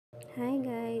Hi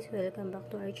guys! Welcome back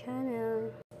to our channel.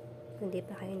 Kung di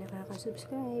pa kayo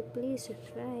nakaka-subscribe, please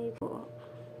subscribe po.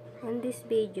 On this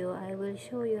video, I will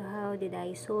show you how did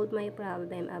I solve my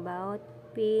problem about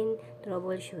pin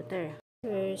troubleshooter.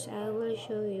 First, I will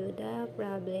show you the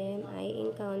problem I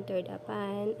encountered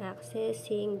upon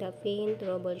accessing the pin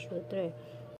troubleshooter.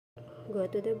 Go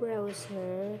to the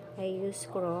browser. I use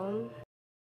Chrome.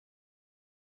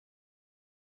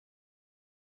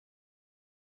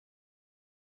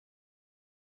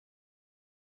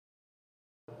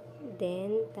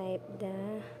 Then, type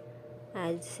the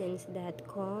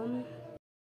adsense.com.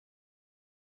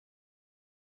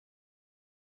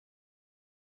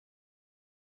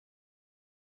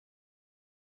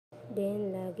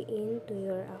 Then, log in to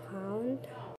your account.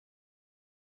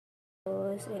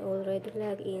 Because I already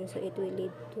logged in, so it will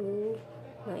lead to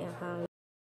my account.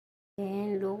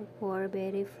 Then, look for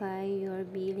verify your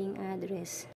billing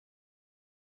address.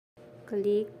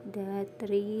 Click the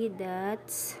three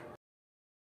dots.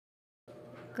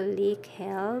 Click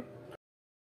help.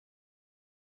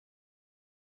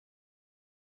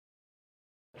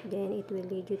 Then it will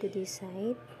lead you to this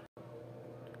site.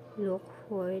 Look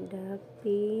for the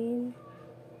pin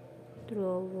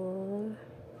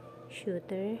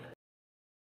troubleshooter.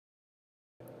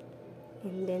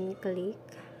 And then click.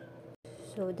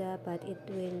 So dapat it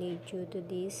will lead you to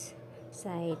this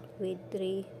site with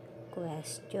 3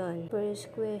 questions.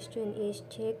 First question is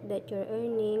check that your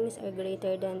earnings are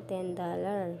greater than $10.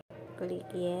 Click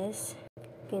yes.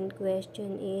 Second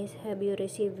question is have you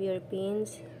received your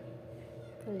pins?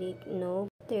 Click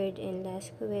no. Third and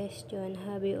last question,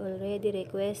 have you already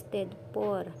requested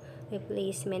for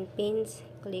replacement pins?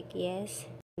 Click yes.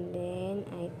 And then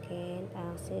I can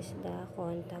access the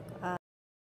contact app.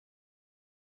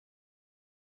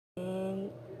 And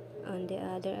on the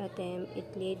other attempt,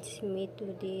 it leads me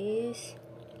to this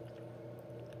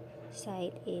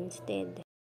site instead.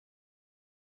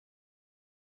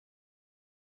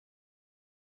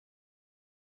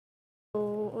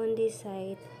 So on this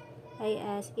site, I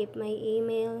ask if my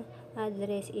email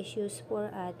address is used for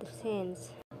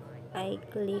adSense. I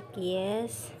click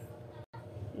yes,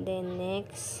 then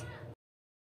next.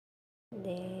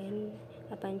 Then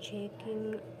upon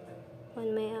checking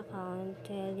on my account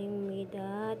telling me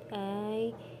that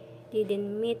I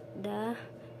didn't meet the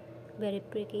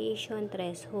verification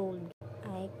threshold,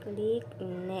 I click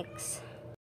next.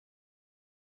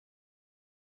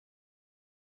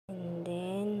 And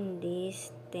then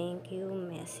this thank you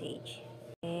message.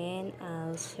 And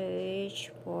I'll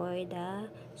search for the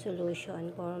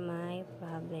solution for my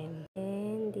problem.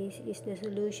 And this is the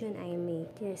solution I made.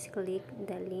 Just click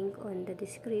the link on the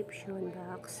description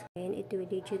box and it will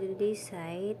lead you to this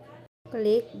site.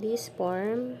 Click this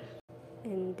form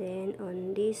and then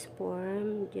on this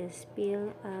form just fill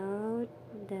out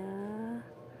the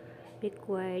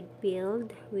required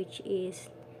field, which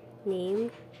is name,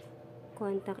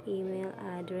 contact email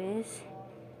address,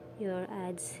 your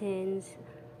AdSense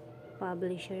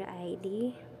publisher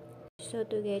ID. So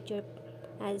to get your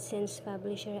AdSense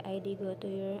publisher ID, go to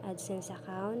your AdSense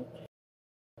account.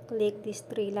 Click these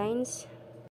 3 lines.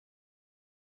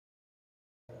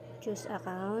 Choose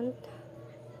account.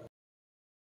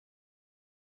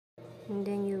 And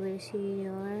then you will see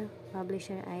your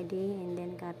publisher ID and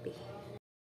then copy.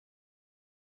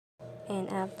 And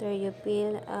after you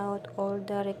fill out all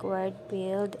the required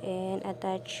field and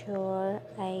attach your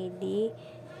ID,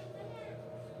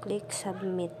 click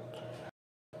submit.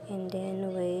 And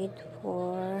then wait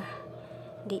for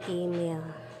the email.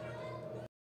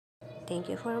 Thank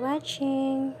you for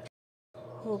watching.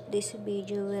 Hope this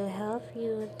video will help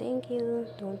you. Thank you.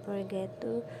 Don't forget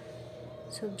to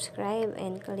subscribe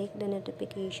and click the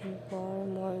notification for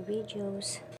more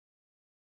videos.